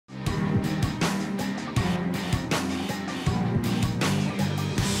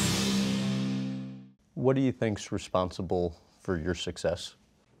What do you think's responsible for your success?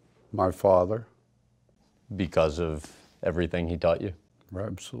 My father. Because of everything he taught you?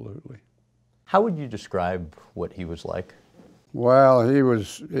 Absolutely. How would you describe what he was like? Well, he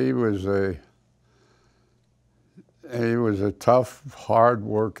was a tough,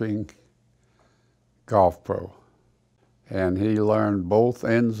 hard-working golf pro, and he learned both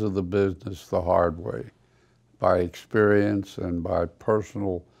ends of the business the hard way, by experience and by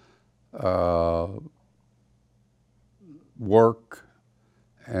personal work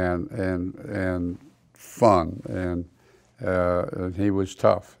and fun, and he was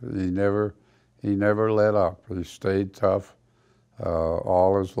tough. He never let up. He stayed tough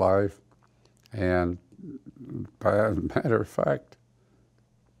all his life, and as a matter of fact,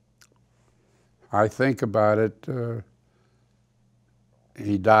 I think about it,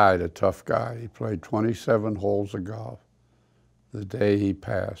 he died a tough guy. He played 27 holes of golf the day he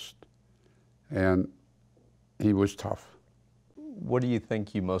passed, and he was tough. What do you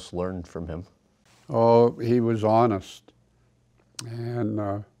think you most learned from him? Oh, he was honest,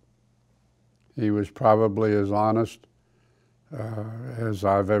 and he was probably as honest as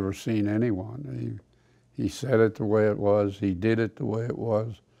I've ever seen anyone. He said it the way it was. He did it the way it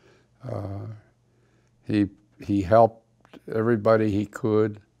was. He helped everybody he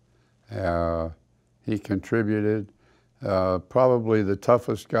could. He contributed. Probably the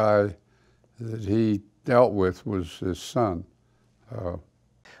toughest guy that he dealt with was his son.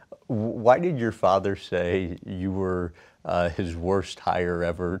 Why did your father say you were his worst hire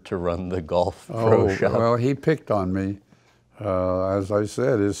ever to run the golf pro shop? Well, he picked on me. As I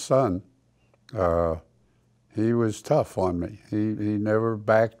said, his son. He was tough on me. He never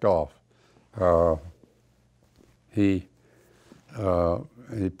backed off. He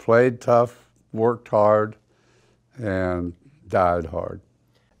played tough, worked hard, and died hard.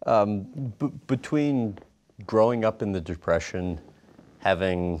 Between growing up in the Depression,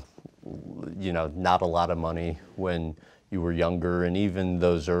 having, not a lot of money when you were younger, and even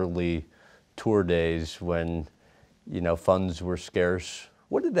those early tour days when, funds were scarce,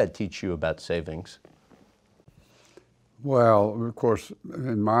 what did that teach you about savings? Well, of course,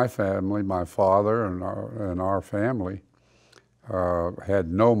 in my family, my father and our family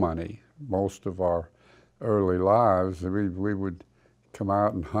had no money. Most of our early lives, we would come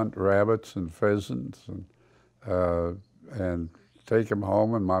out and hunt rabbits and pheasants and take them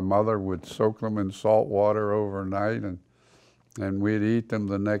home, and my mother would soak them in salt water overnight, and we'd eat them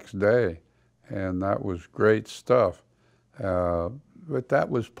the next day, and that was great stuff. But that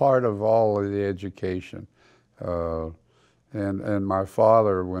was part of all of the education. And my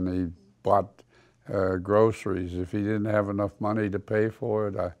father, when he bought groceries, if he didn't have enough money to pay for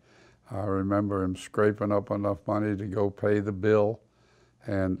it, I remember him scraping up enough money to go pay the bill,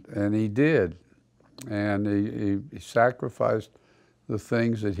 and he did. And he sacrificed the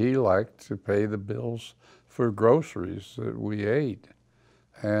things that he liked to pay the bills for groceries that we ate.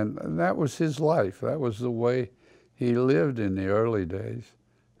 And that was his life. That was the way he lived in the early days.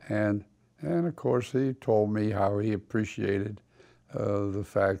 And of course, he told me how he appreciated the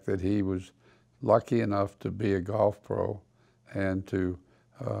fact that he was lucky enough to be a golf pro and to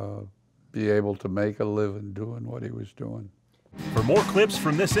be able to make a living doing what he was doing. For more clips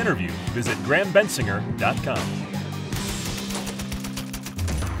from this interview, visit GrahamBensinger.com.